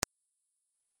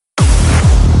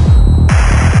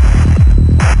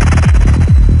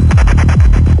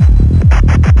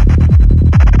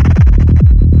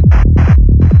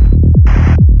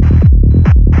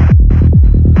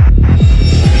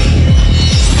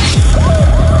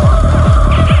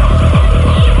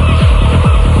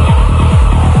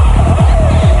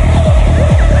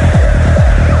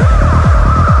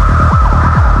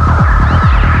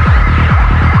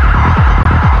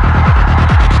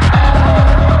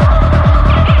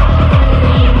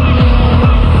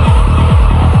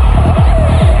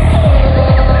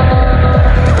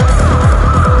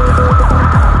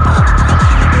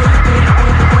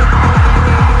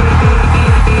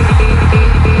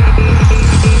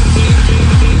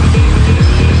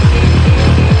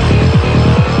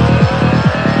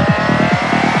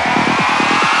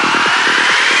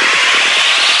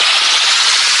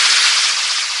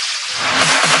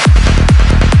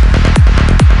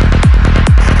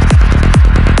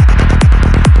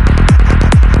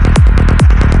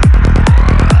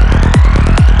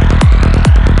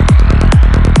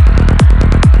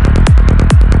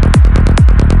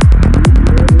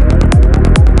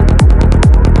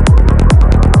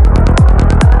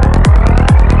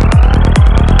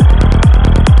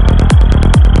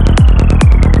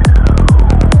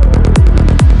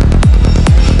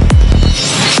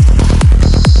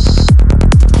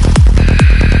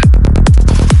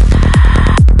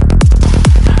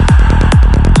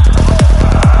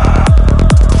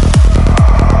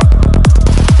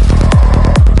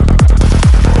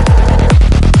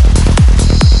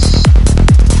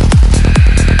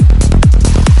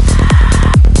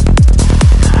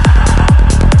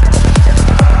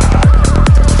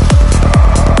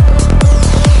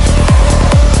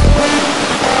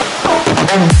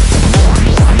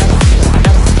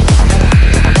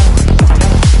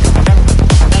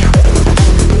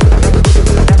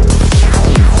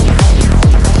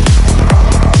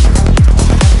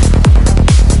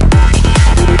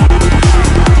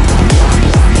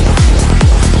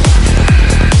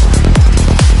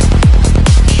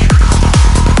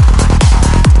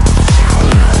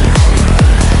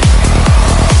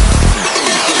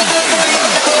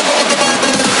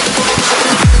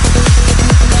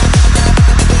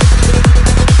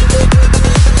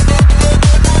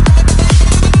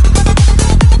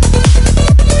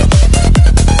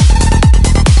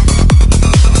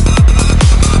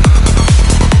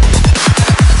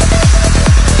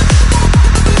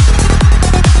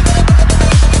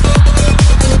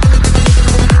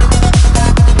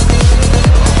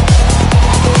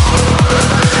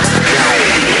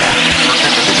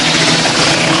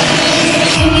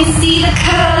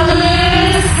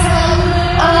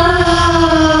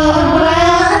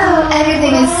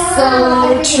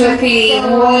trippy.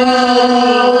 Whoa.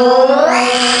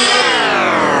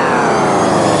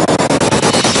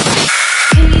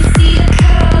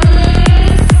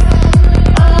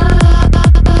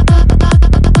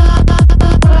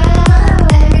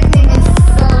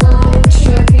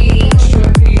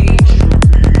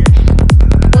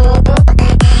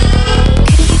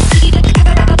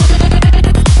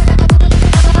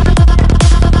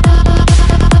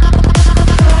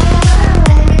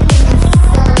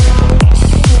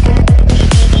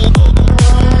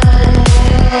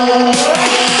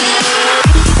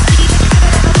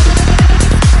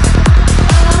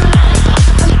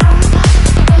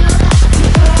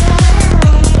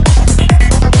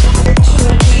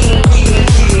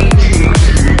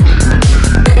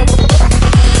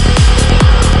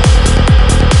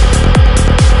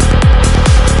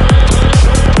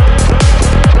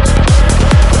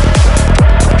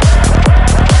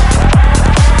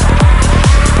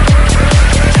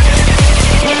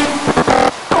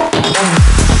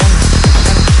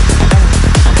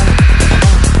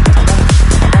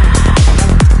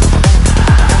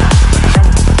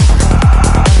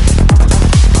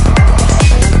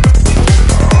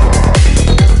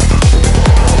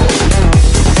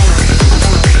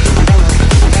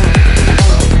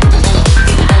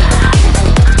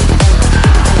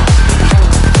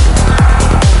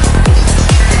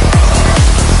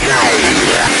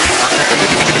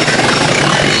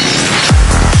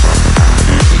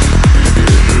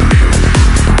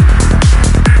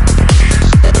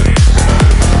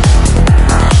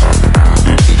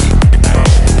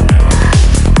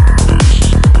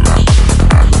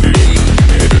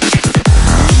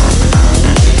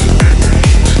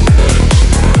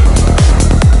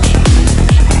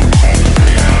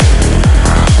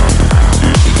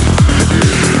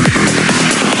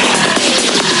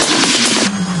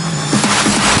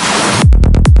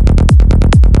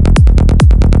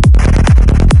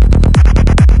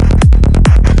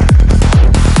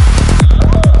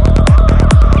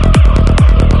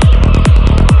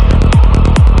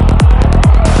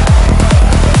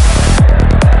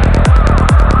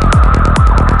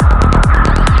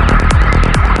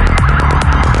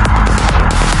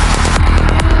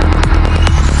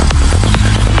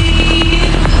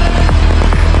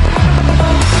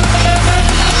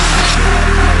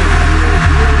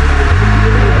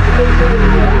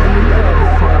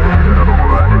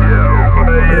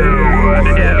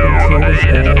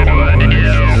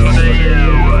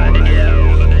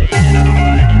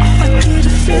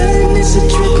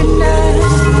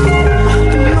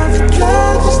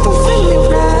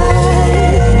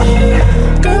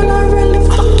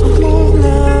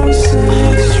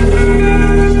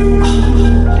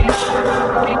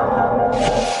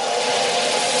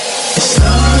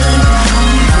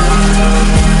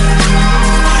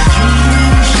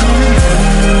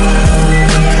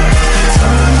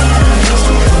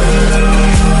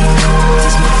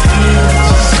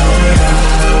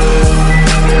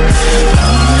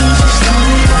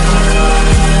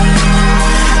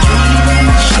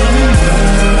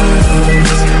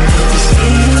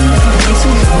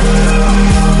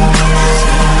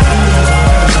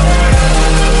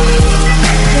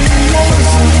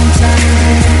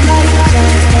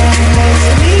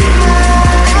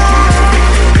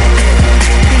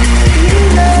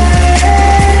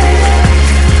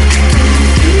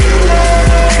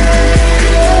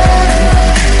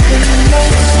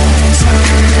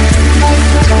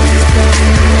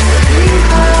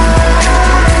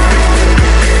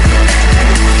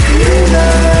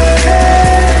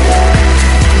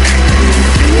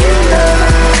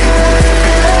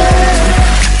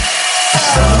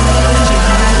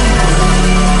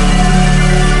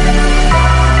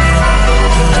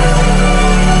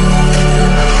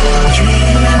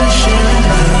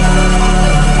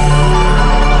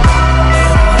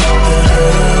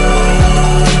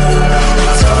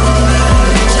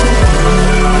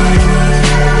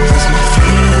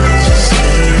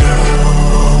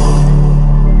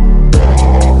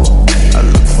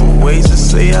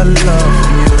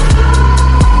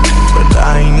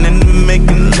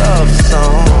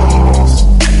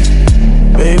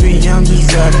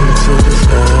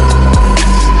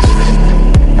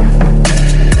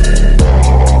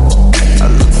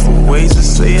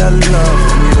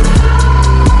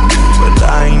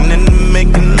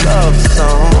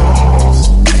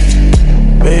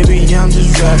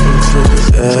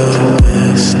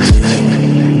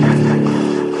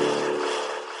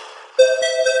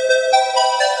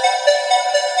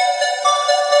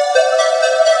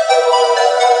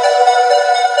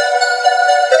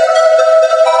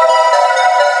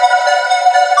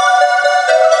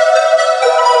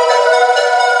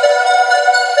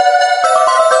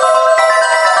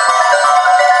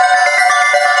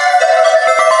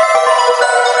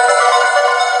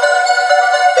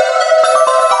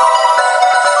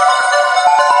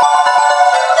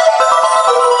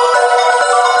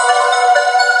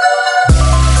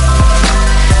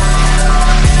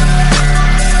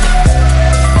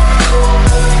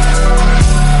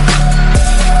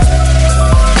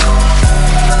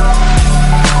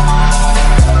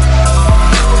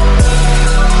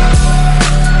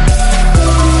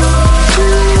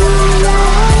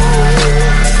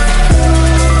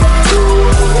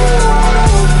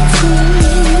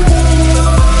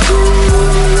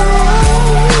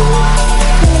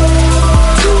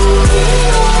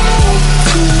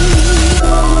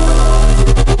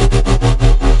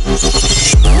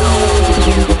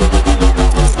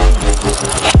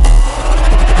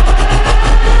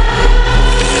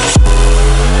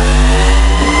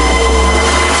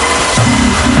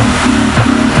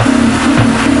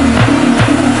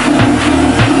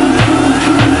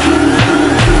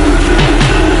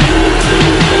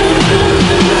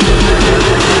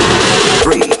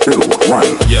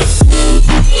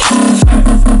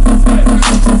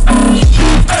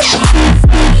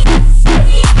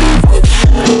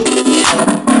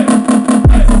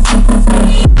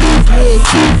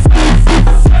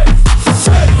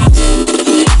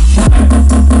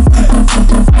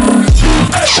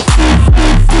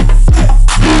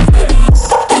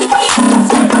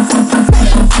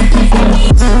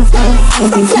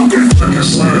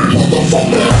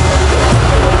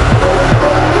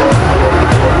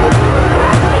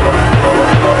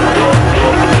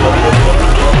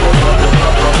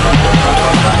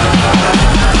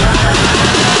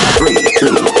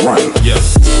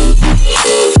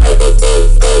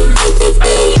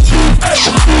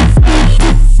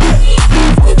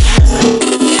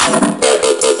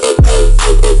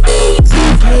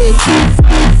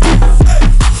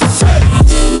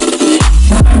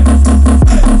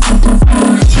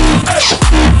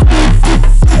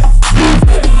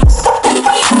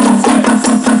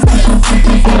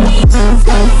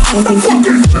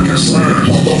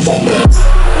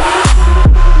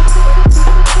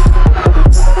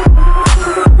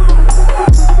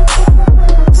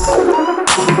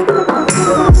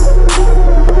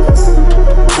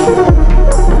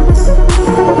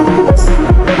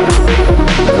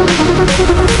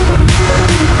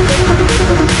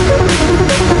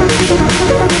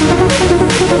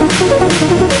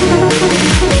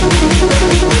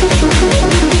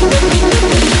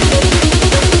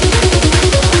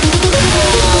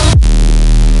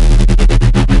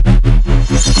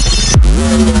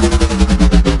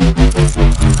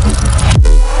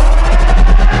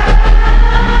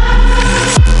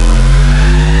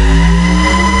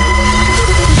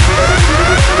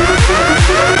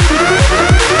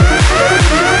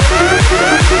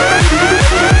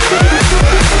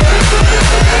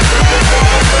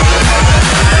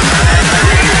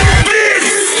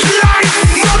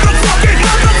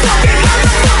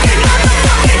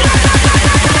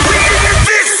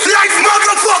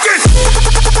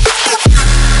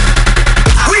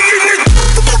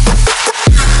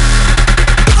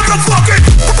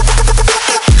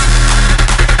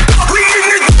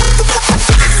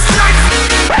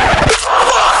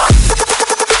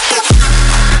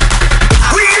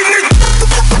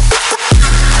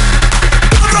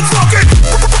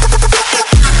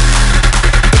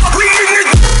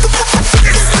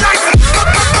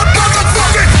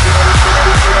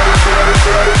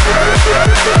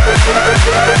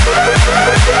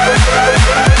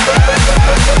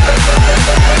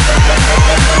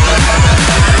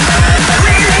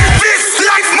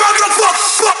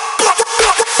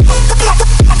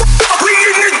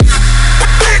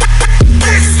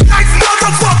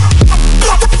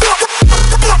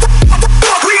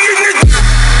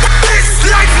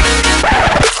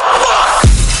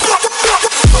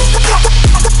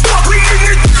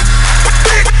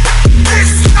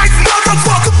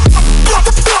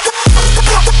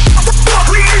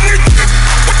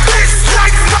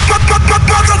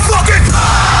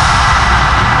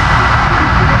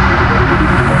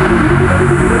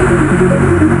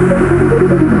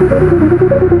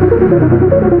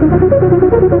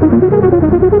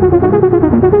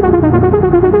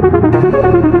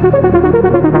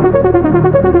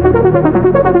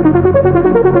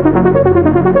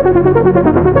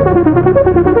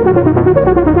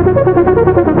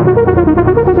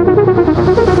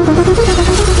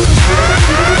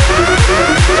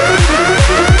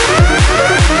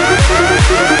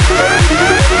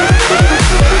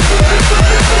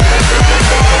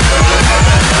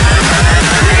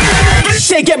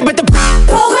 Get with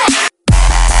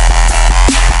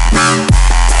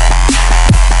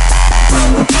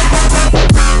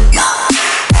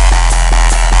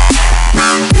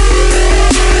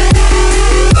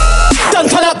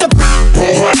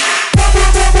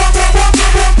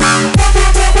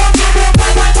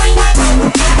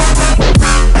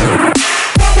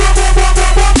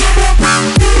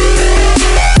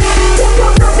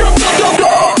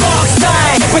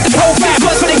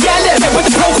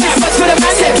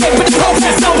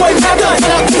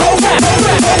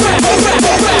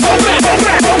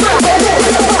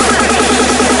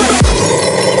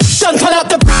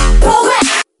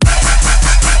the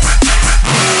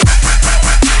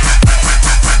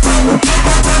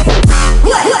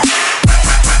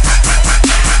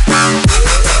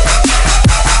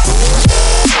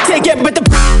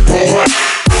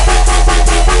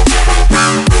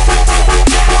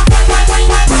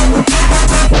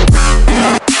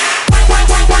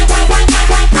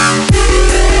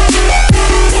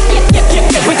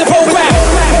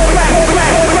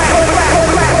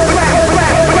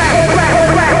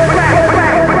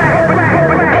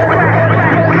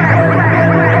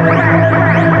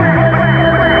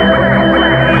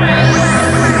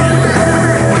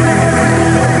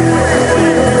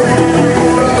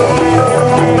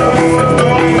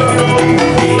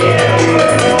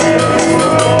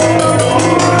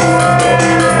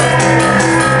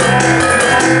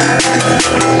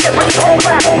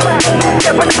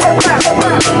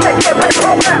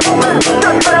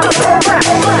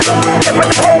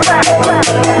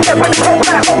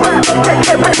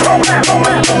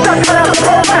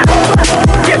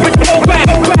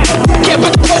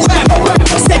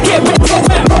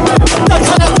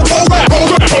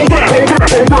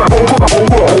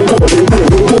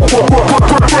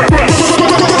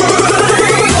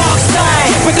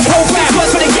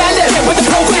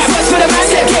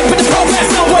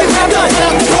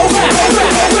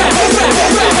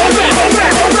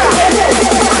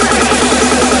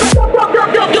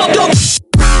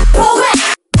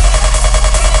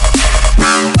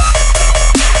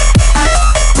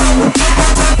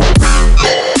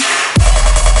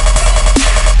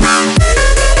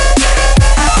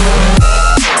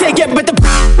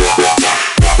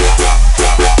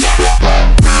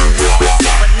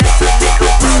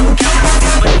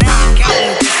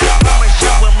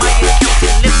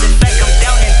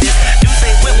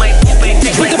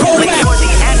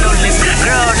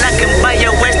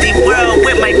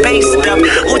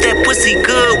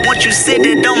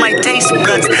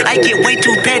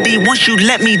Once you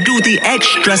let me do the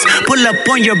extras, pull up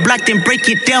on your block, then break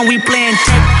it down, we playing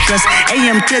Tetris.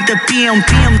 AM to the PM,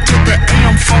 PM to the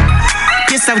AM funk.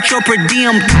 Piss out your per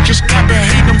diem, you just gotta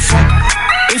hate them funk.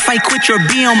 If I quit your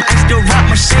BM, I still rock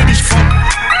Mercedes funk.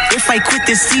 If I quit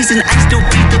this season, I still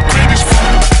be the greatest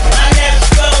funk. My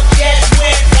left stroke just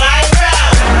went viral.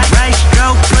 Right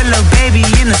stroke, pull a baby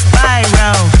in a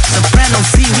spiral. Soprano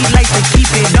C, we like to keep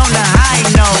it on the high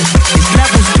note. There's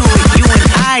levels to it, you and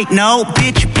I know,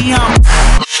 bitch, be on.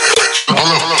 All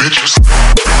up, bitches.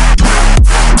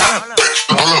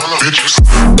 All up, bitches.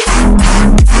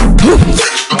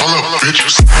 All up,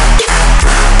 bitches.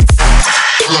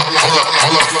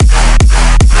 Hold up.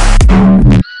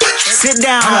 Sit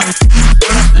down.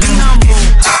 Be humble.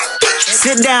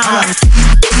 Sit down.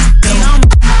 Be humble.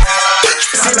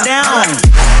 Sit down.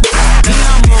 Be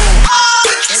humble.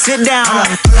 Sit down.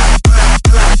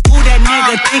 Who that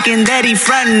nigga thinking that he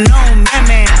frontin' on me,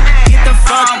 man? Get the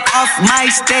fuck off my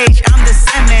stage, I'm the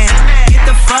same man. Get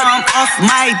the fuck off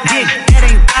my dick, that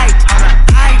ain't right.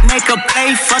 I make a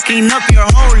play, fucking up your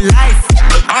whole life.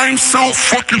 I'm so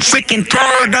fucking sick and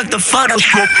tired of the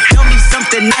Photoshop. Show me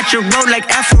something natural like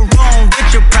Afro with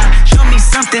your pride. Show me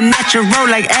something natural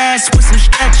like ass with some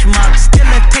stretch marks. Still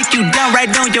I take you down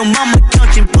right on your mama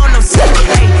couch in polo suit.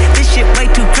 Hey, this shit way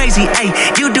too crazy. Ay,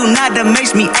 you do not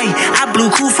amaze me. Ay, I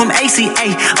blew cool from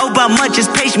ACA. Obama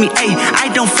just paged me. Ay, I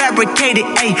don't fabricate it.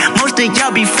 Ay, most of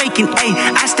y'all be faking. Ay,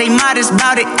 I stay modest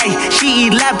about it. Ay,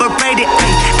 she elaborated.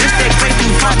 Ay, this that great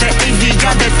thing called the AV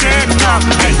got the TED talk.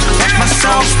 Ay, watch my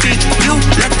soul speak. You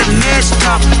let the meds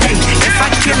talk. Ay, if I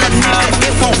kill a nigga,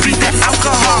 it won't be the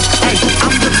alcohol. Ay,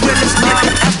 I'm the realest nigga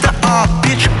after all.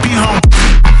 Bitch, be home.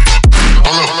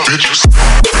 All up, bitches.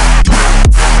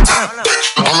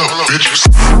 All up, bitches.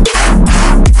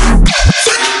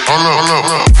 All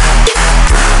up.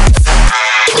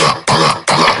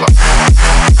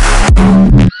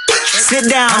 Sit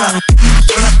down.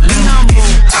 Be humble.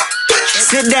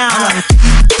 Sit down.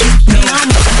 Be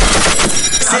humble.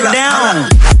 Sit down.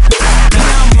 Be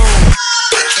humble.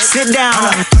 Sit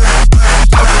down.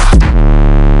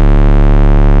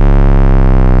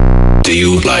 Do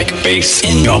you like bass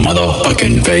in your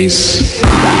motherfucking face?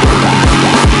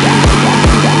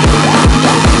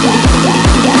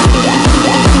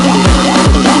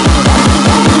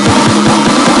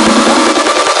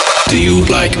 Do you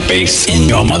like bass in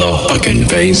your motherfucking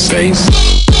face?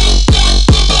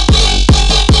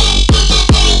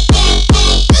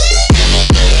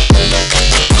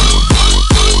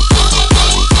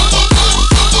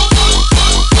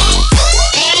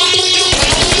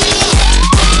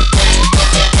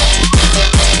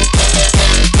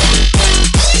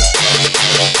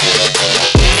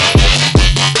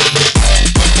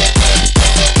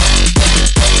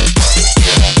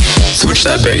 Switch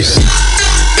that bass.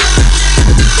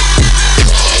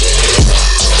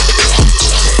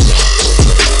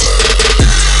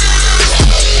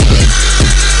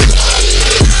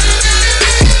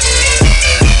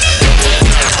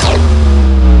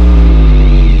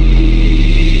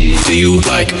 Do you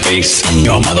like bass in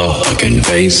your motherfucking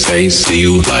face? Do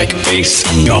you like bass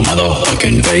in your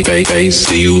motherfucking face?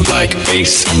 Do you like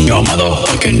bass in your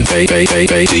motherfucking face?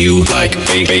 Do you like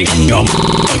bass in your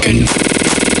motherfucking?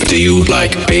 Do you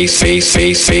like bass?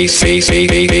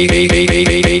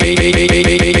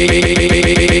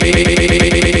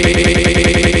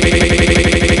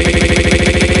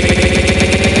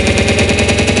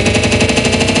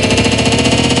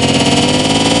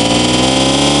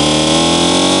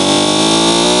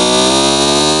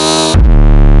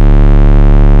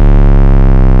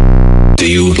 Do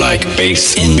you like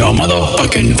bass in your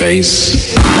motherfucking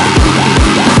face.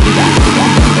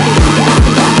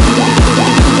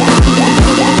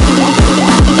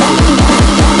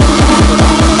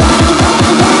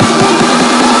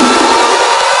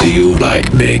 Do you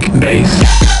like big bass?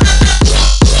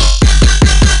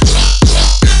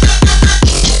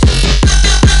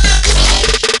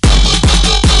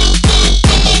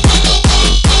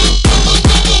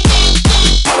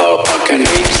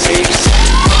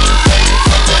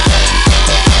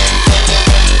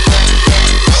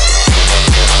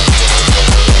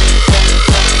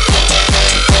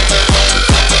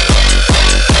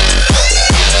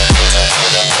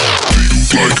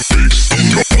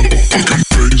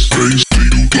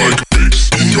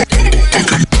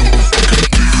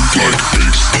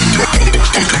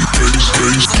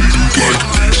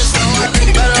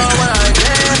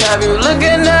 Have you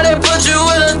looking at it, put you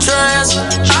in a trance?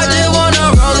 I just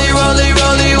wanna rollie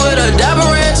with a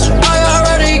dapper ranch. I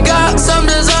already got some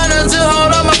designer to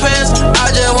hold on my pants.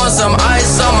 I just want some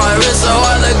ice on my wrist so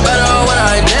I look better when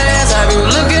I dance. Have you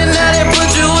looking at it, put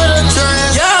you in a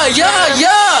trance?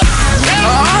 Yeah.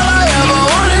 All I ever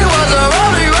wanted was a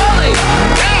rollie.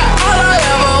 All I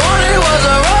ever wanted was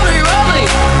a rollie.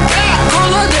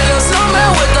 Cooler than a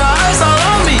snowman with the ice all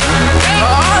on me.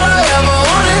 All I ever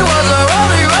wanted was a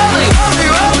rollie.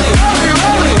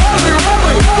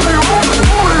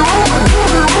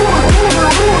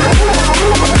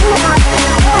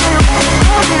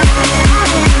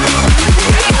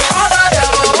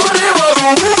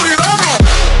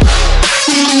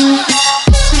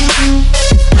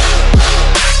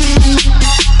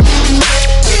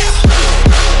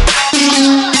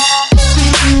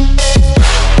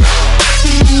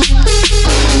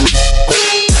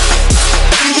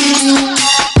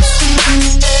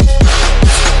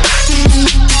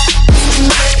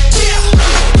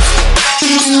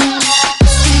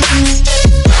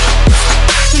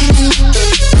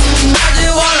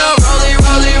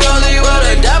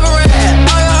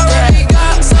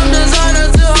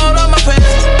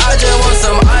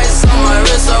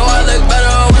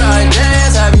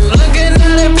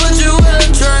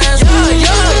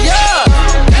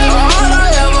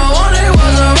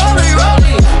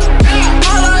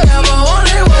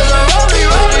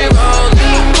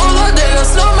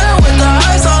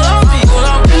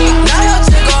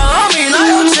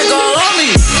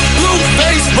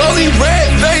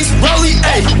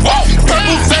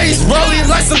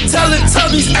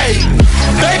 Teletubbies, ayy.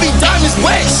 Baby diamonds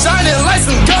wet, shining like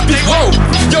some guppies, whoa.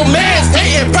 Your man's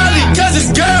hating probably cause his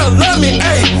girl love me,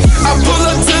 ayy. I pull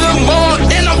up to the mall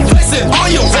and I'm flexing on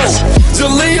your road.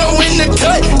 Jaleo in the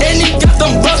cut and he got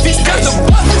them buffies,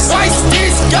 white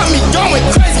sticks got me going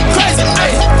crazy,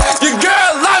 ayy. Your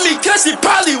girl love me cause she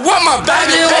probably want my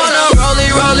baby. I just wanna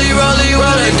rollie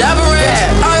with a dapper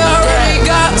ranch. I already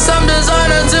got some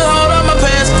designer to hold on my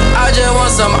pants. I just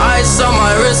want some ice on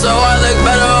my wrist so I look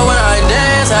better when I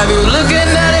dance. Have you looking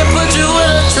at it, put you in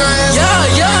a trance? Yeah.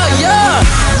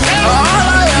 All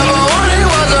I ever wanted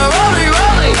was a rollie.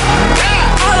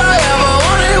 All I ever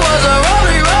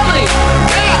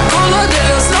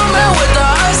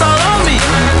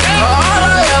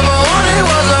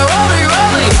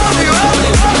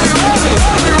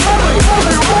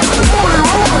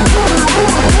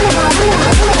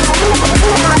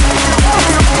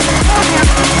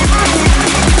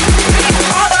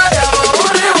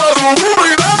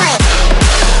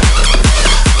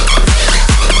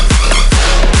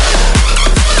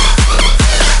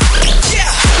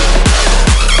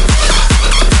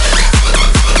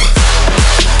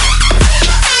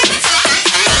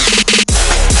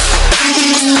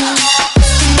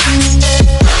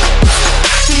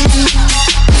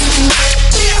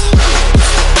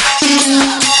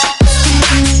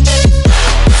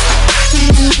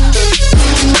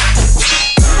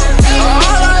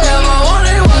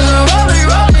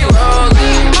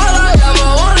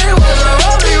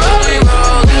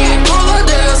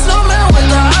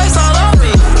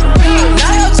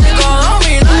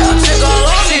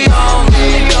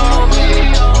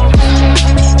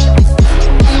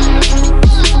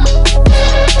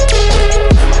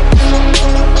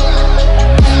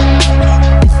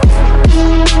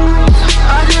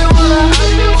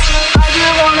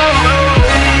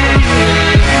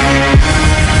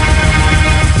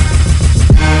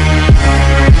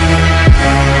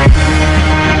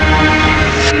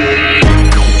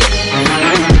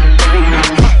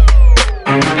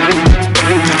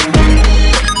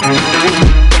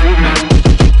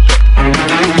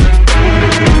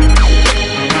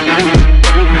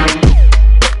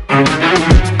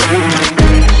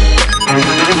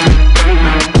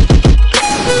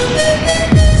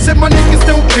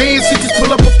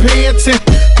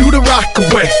rock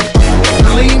away.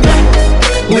 Lean back,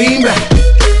 lean back,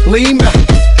 lean back,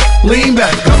 lean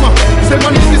back. Come on, say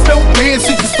my niggas don't dance,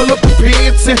 you just fill up the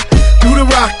pants and do the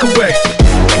rock away.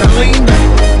 Now lean back,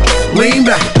 lean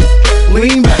back,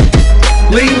 lean back,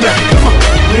 lean back. Come on,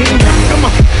 lean back, come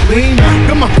on, lean back,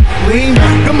 come on, lean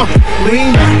back, come on,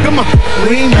 lean back, come on,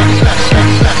 lean back,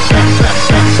 lean back.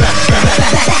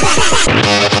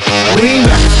 Lean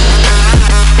back.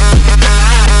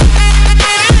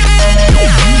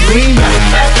 Lean back.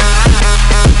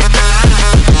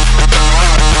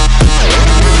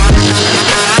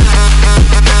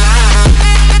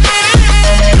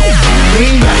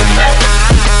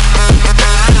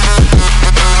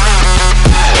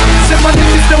 Said my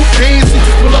niggas don't dance, you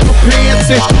just pull up a pants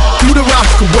and do the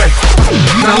rock away.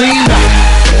 Now lean back,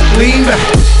 lean back,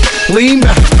 lean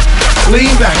back,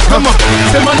 lean back. Come on.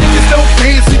 Said my niggas don't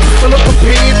dance, you just pull up a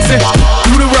pants and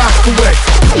do the rock away.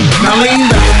 Now lean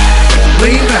back,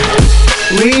 lean back,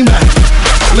 lean back,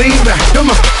 lean back. Come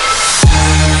on.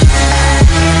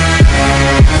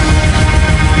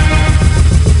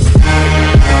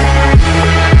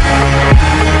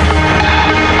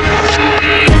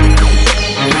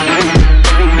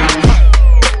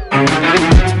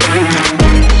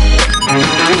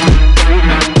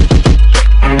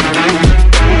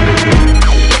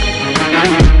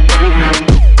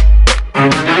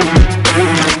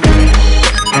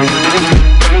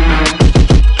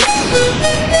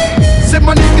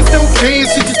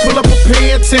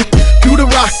 And do the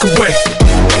rock away.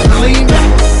 Lean back,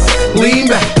 lean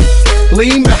back,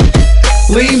 lean back,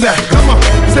 lean back. Come on.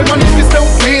 Say my niggas don't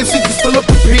dance, you just fill up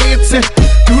the pants and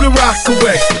do the rock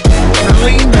away. Now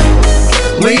lean back,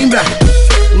 lean back,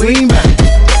 lean back,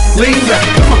 lean back.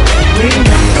 Come on, lean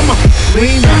back, come on,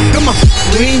 lean back, come on,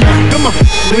 lean back, come on,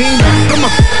 lean back, come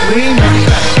on, lean back,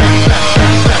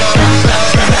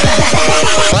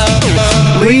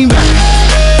 lean back. Lean back.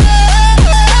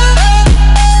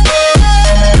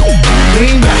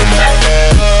 Lean back.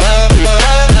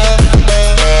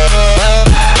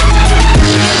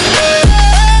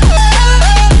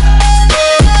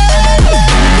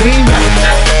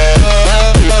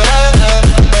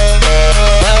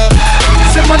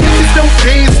 Said my niggas don't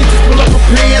dance, you just pull up a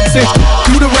pants and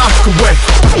do the rock away.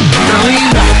 Now lean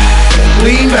back,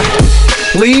 lean back,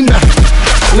 lean back,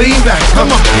 lean back.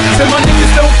 Come on. Said my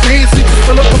niggas don't dance, you just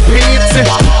pull up a pants and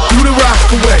do the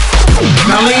rock away.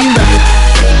 Now lean back,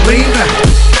 lean back,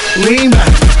 lean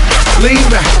back, lean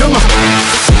back. Come on.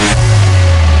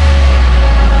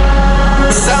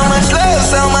 So much love,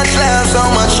 so much love, so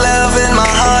much love in my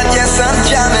heart. Yes, I'm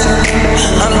jamming,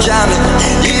 I'm jamming.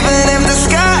 Even if the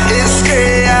sky is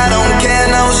gray, I don't care,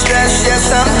 no stress.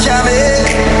 Yes, I'm jamming,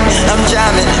 I'm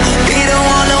jamming. We don't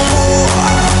want no war,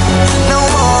 no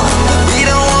more. We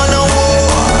don't want no war,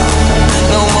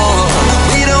 no more.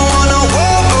 We don't want no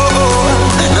war,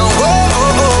 no war,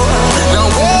 no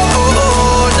war,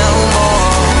 no more.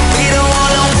 We don't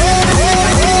want no war.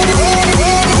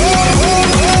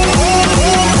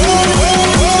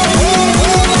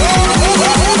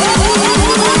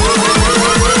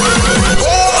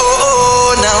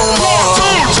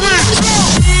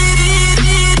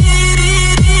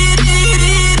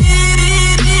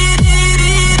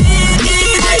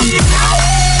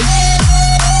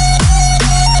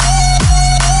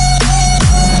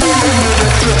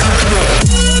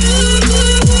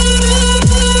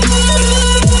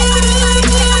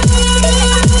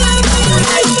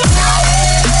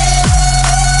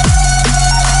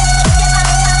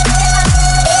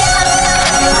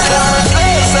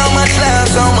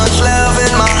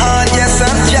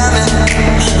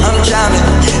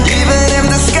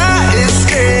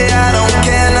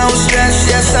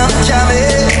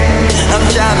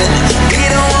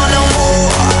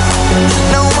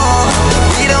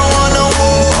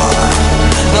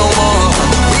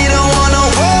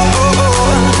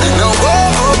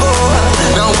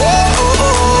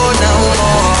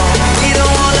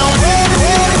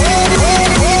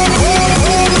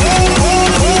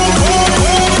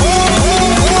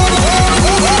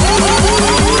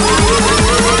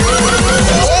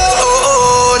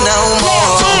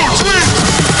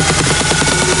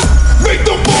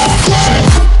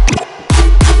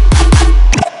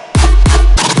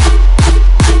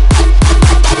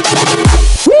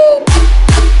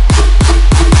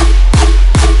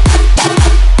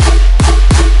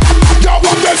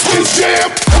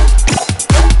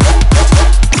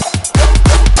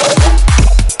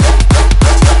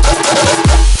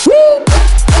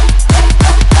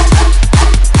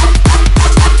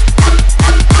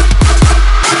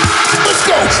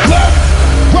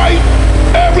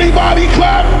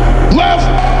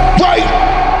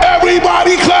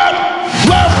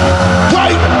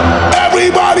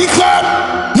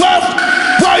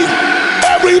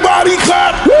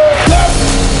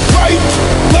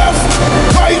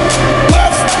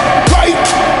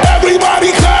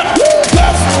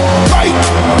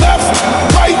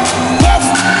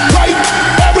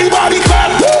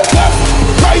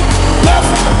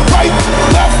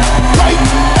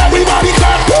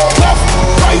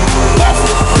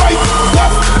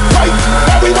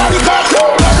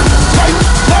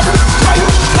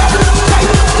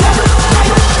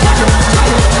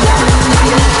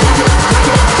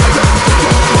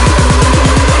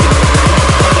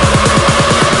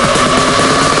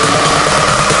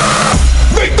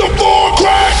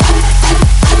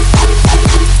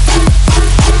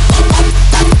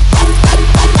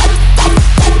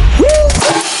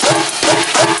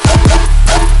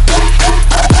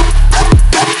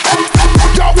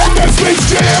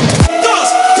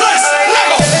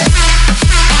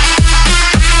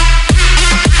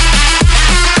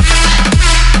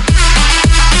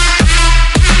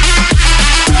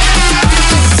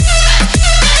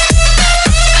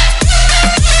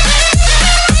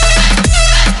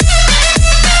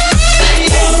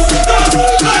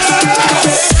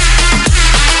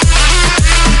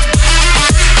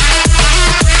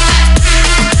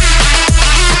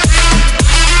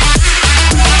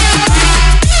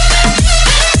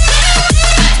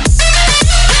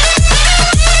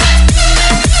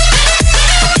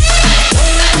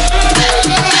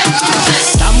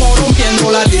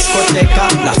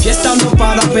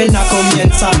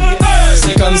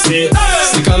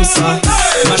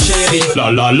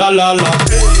 la la la la.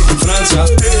 Francia,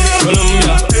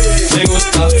 Colombia, me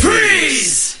gusta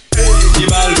freeze. Y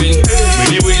Balvin,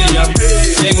 Willy William,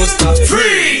 me gusta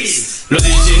freeze. Los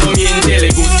DJ no mienten, le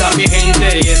gusta a mi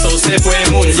gente y eso se fue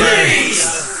muy bien.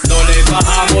 No le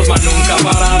bajamos, mas nunca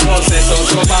paramos, eso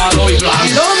es robado y blanco.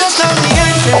 ¿Y dónde está mi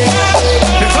gente?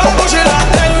 Le vamos a la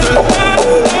tête.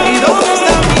 ¿Y dónde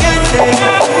está mi gente?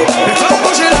 Le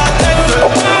vamos a la tête.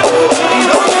 ¿Y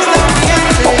dónde está mi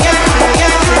gente?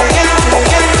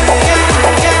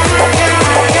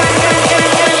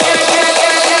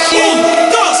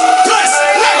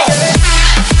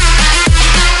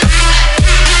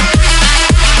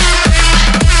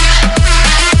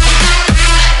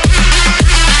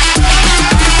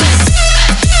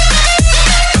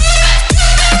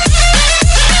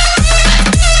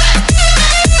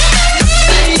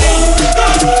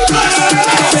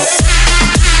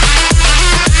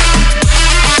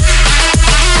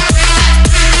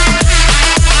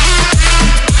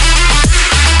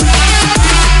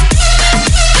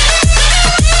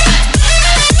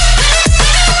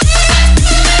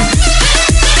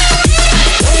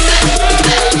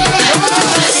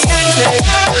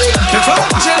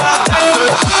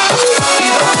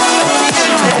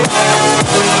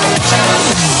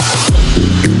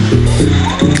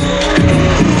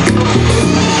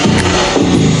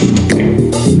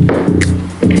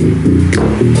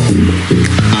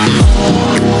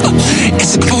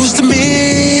 It's close to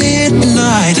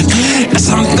midnight.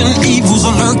 Something evil's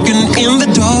lurking in the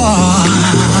dark.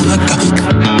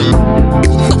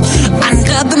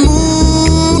 Under the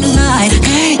moonlight,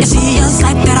 you see a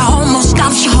sight that almost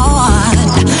stops your heart.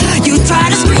 You try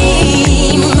to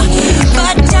scream,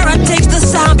 but terror takes the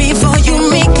sound before you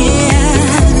make it.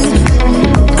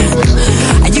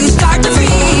 You start to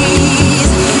freeze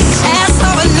as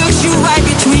someone looks you right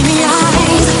between the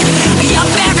eyes. You're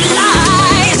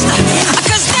paralyzed,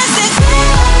 'cause this is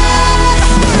midnight,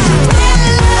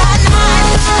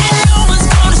 and no one's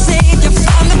gonna save you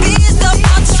from the beast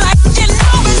about to strike. You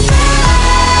know it's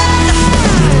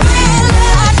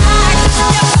midnight,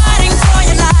 you're fighting for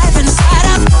your life inside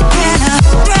of thriller.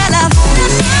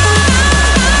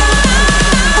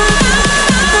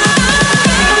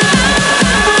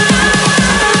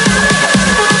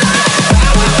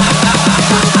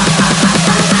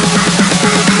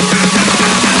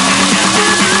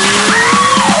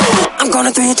 I'm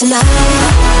gonna throw it tonight.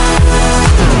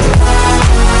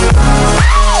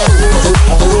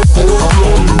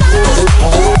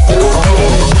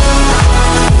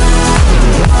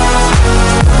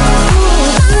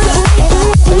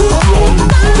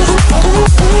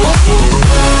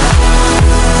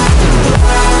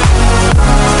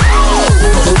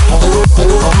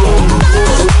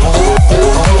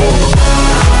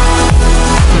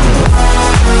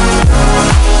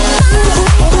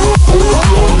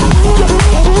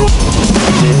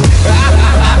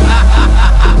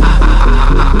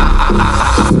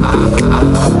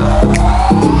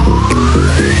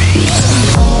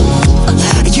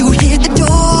 You hear the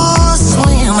door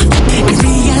slam and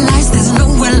realize there's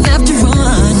nowhere left to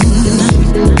run.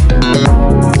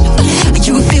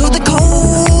 You feel the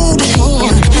cold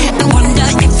hand and wonder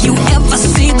if you ever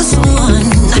see the sun.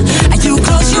 You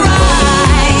close your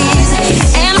eyes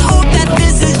and hope that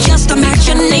this is just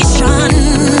imagination.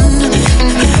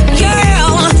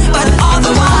 Girl, but all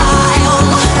the while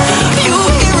you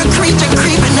hear a creature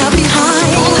creeping up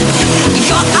behind.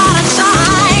 You're out of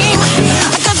time,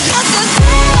 'cause this is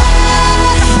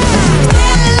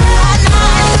midnight,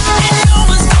 and no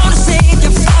one's gonna save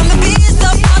you from the beast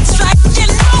about to strike. You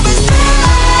know it's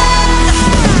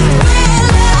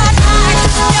midnight,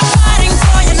 you're fighting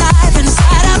for your life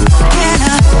inside of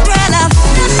thriller.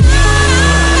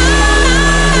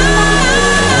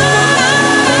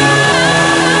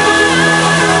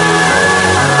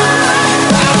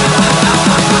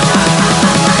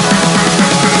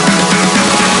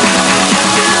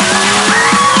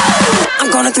 I'm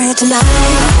gonna throw it tonight.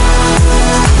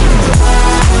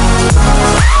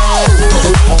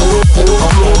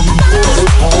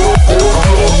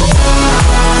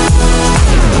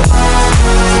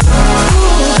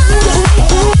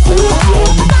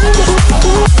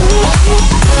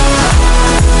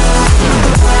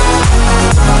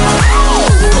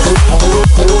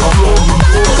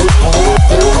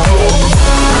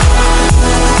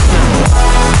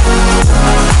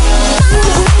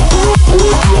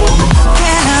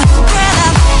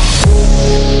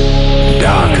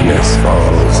 Darkness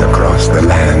falls across the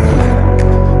land.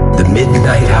 The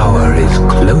midnight hour is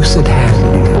close at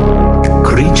hand.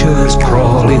 Creatures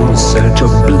crawl in search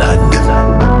of blood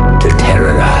to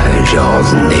terrorize your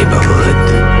neighborhood.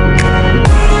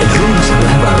 And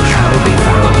whosoever shall be found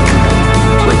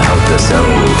the soul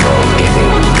for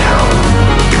getting down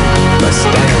must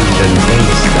stand and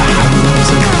face the hounds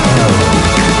of hell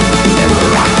and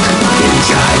rot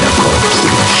inside a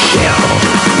corpse's shell.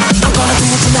 I'm gonna do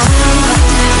it tonight.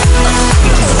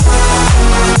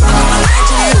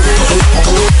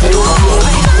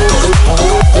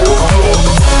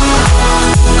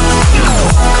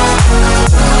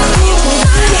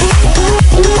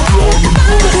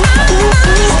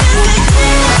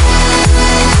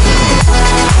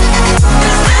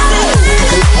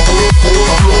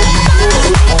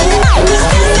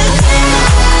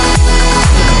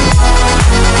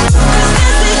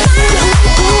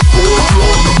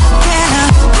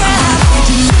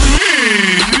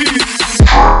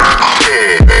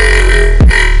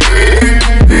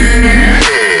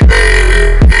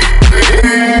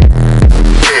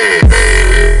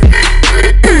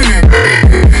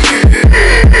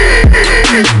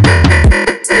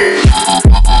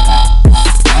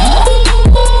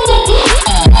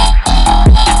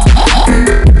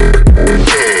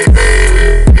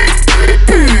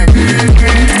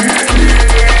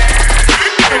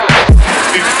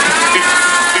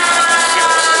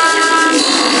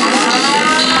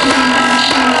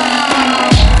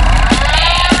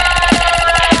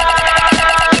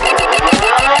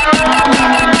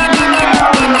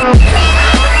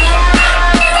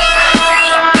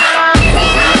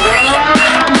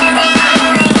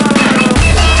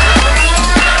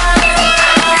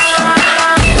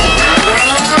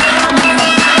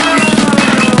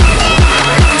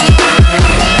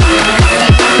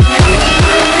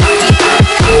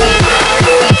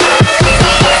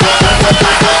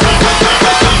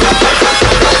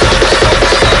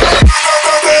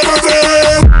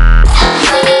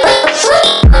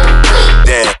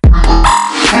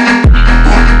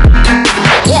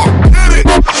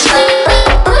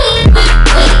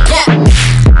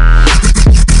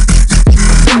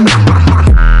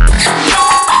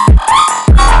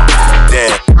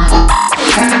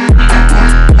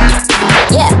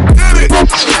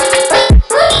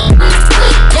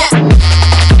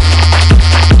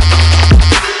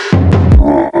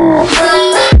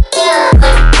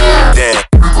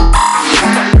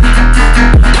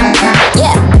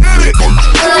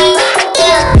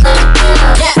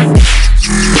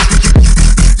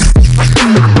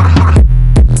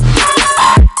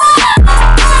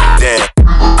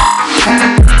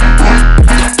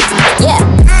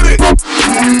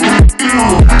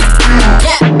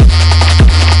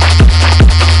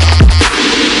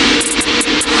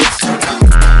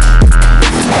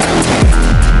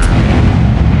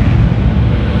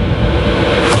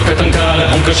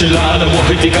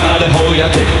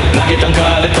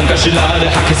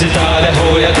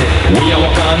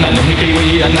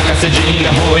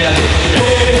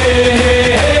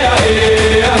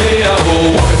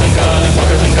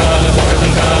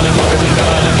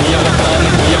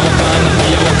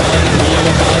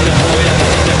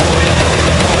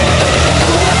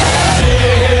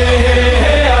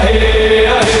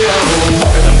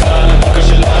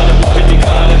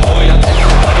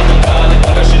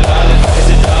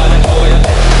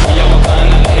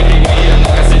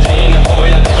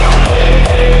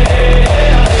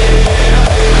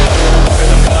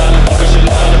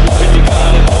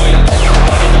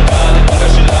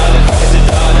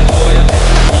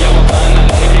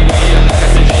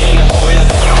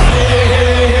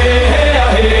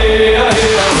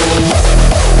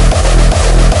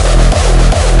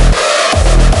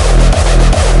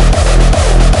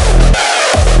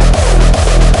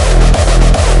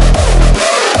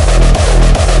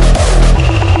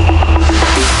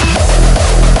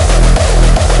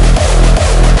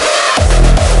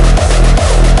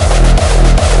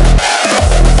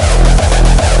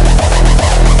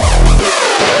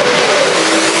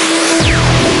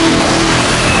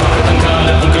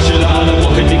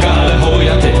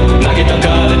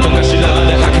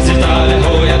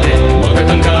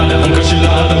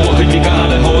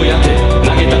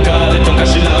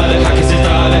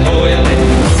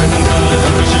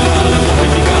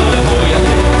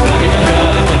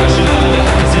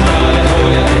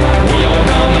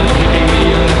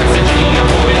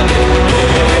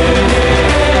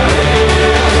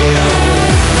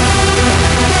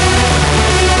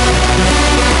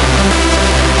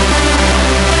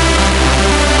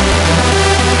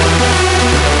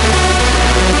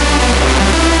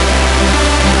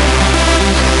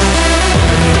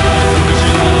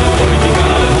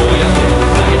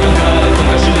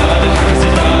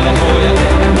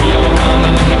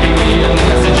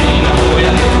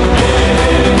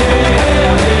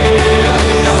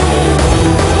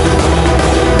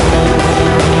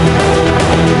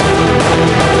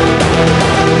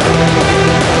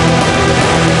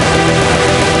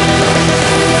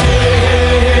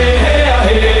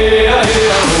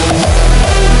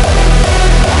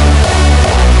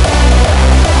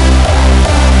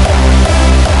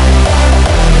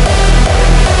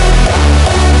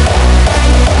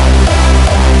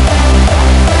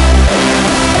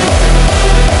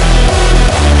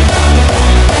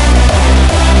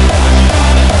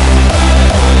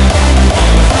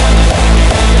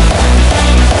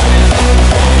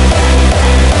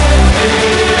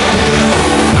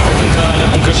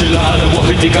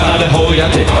 ほや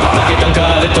て投げたん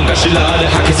かれとんかしられ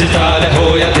吐き捨てたれ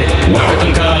ほやて投げた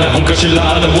んかれほんかし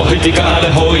られを吹いてか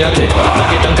れほやて投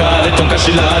げたんかれとんか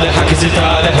しられ吐き捨て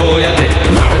たれほやて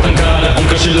投げたんかれほん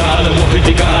かしられを吹い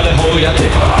てかれほやて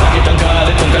投げたんか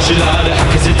れとんかしられ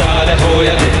吐き捨てたれほ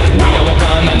やてWe are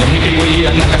Wakandaの響き We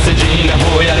are 泣かせじな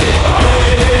ほやて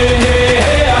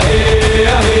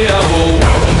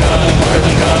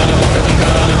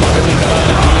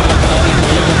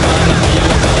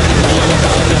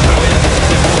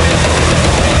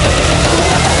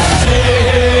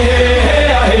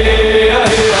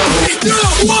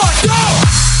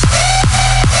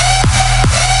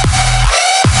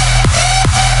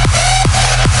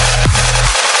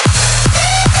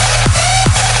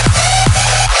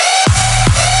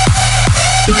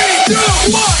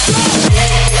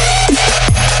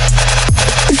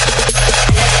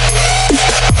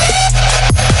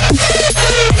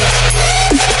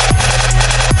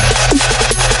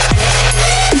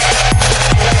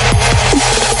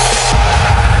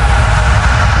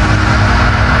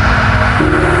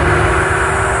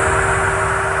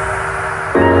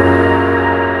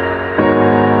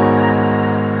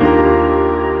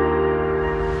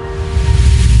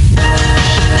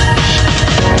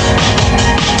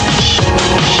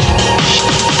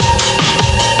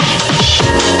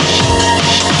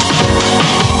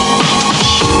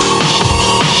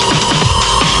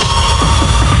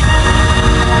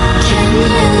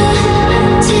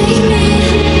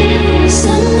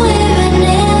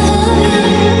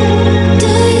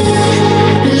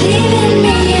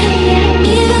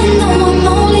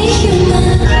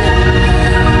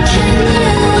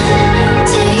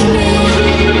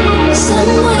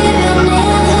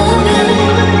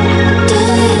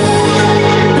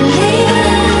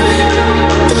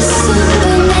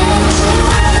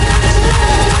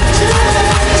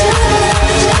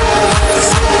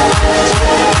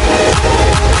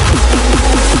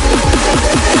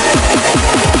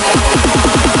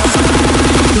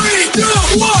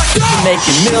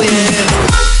Making millions.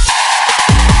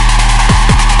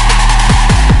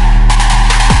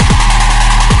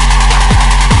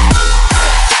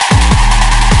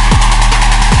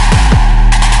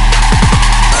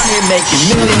 Making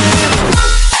millions.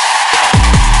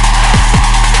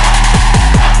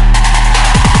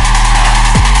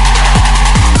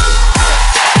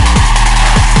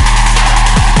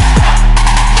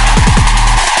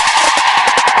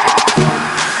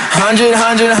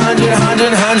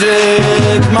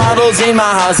 Hundred models in my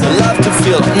house. I love to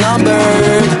feel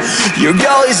numbered. Your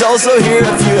girl is also here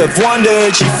if you have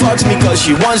wondered. She fucks me cause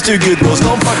she wants to good girls.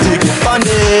 Don't fuck to get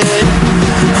funded.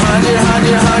 Hundred.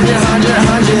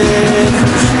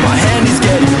 My hand is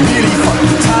getting really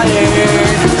fucking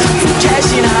tired.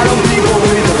 Cashing out on people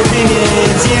with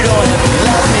opinions. You don't have to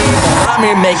love me, but I'm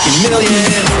here making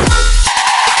millions.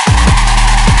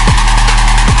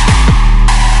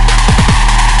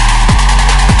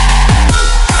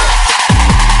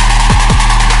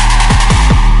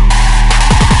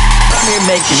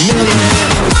 Making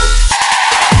millions.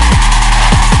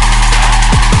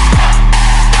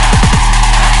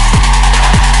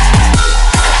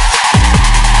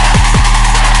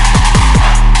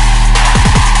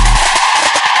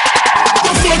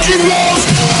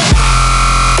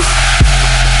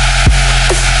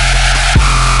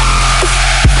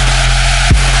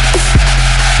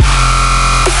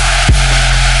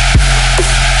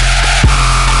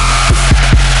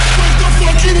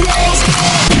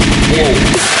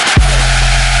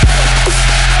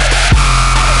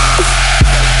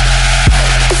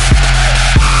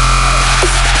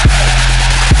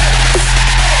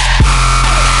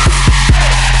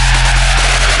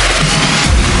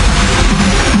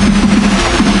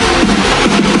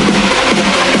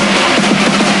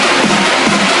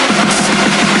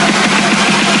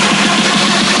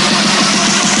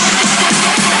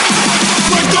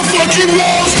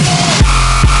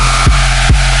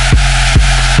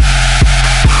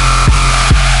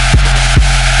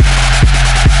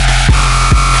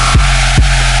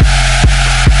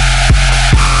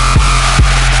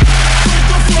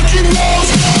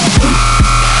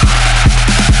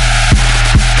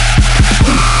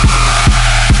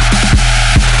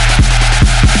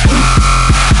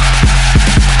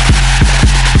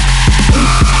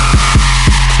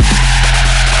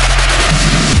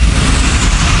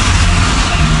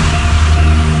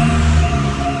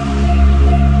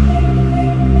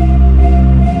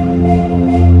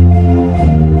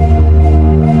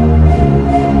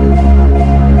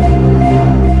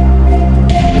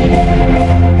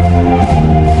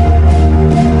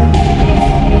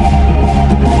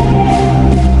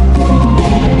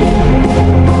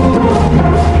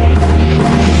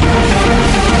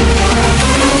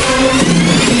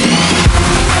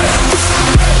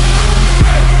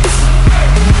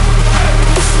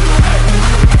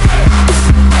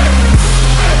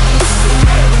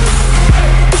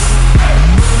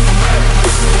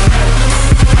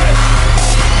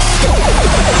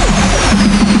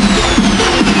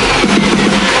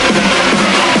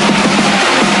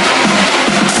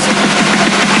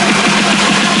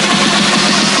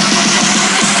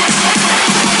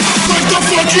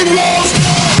 fucking walls.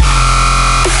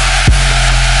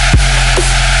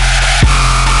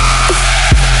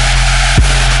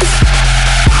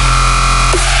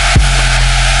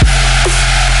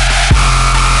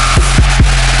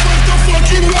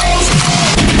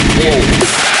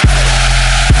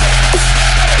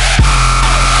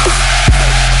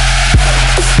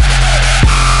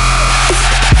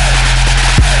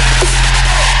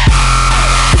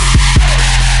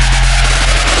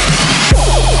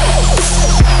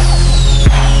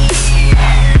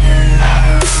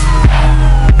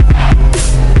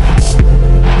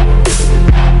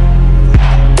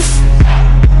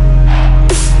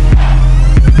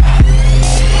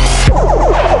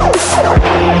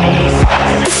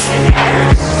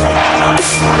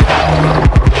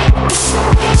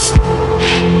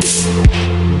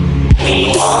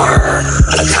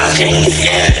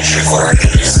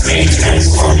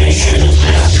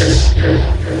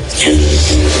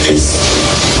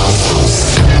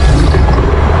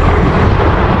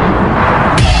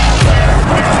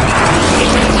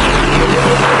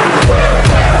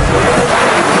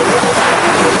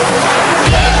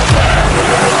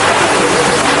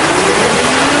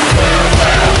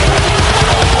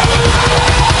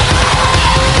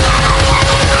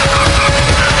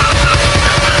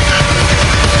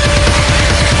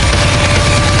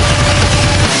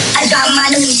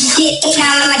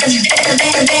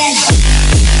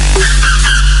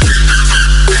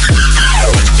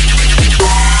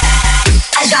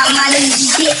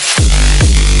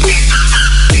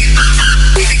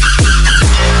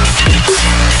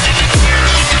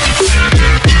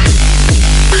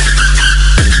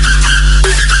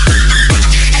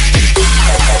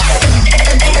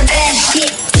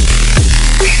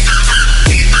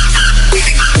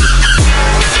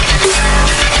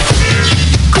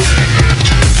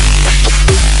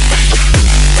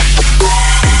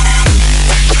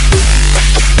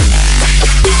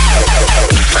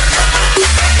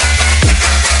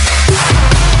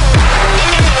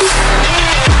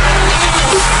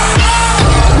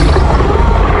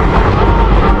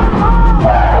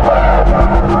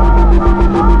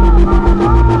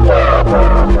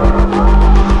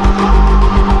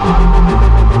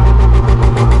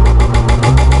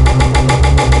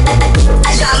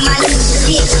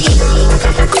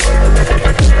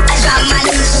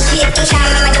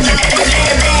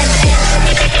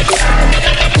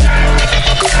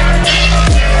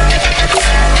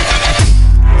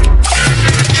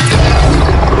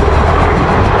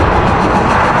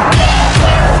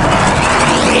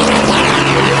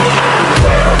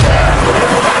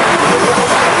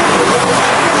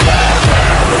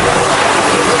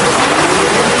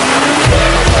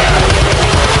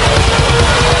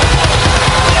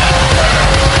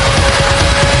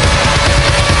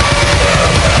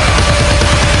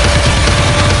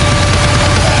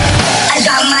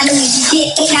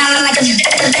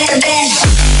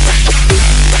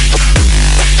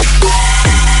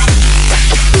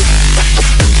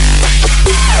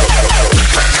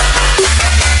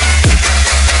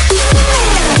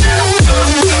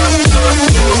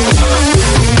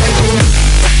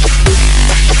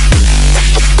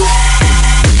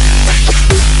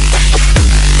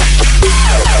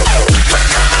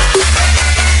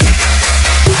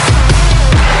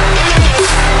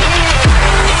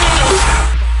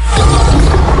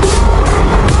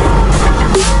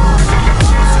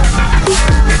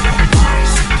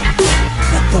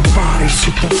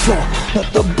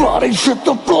 Let the body hit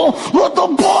the floor. Let the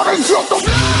body hit the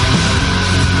floor.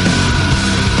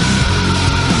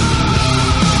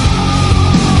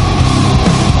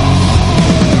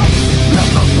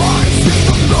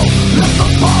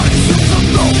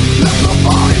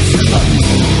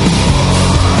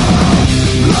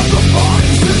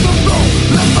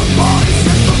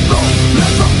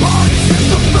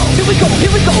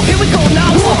 Here we go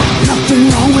now. Nothing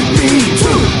wrong with me.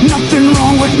 2, nothing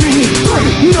wrong with me.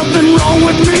 3, nothing wrong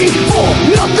with me. 4,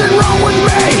 nothing wrong with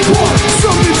me. 1,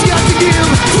 something's got to give.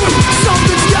 2,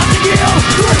 something's got to give.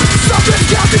 3, something's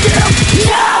got to give.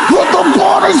 Yeah! Let the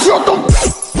body shut the...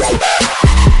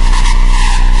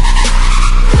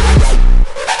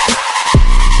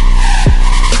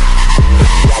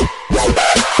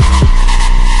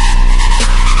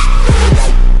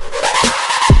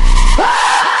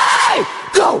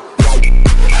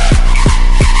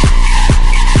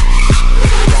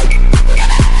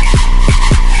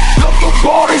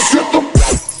 Body shit the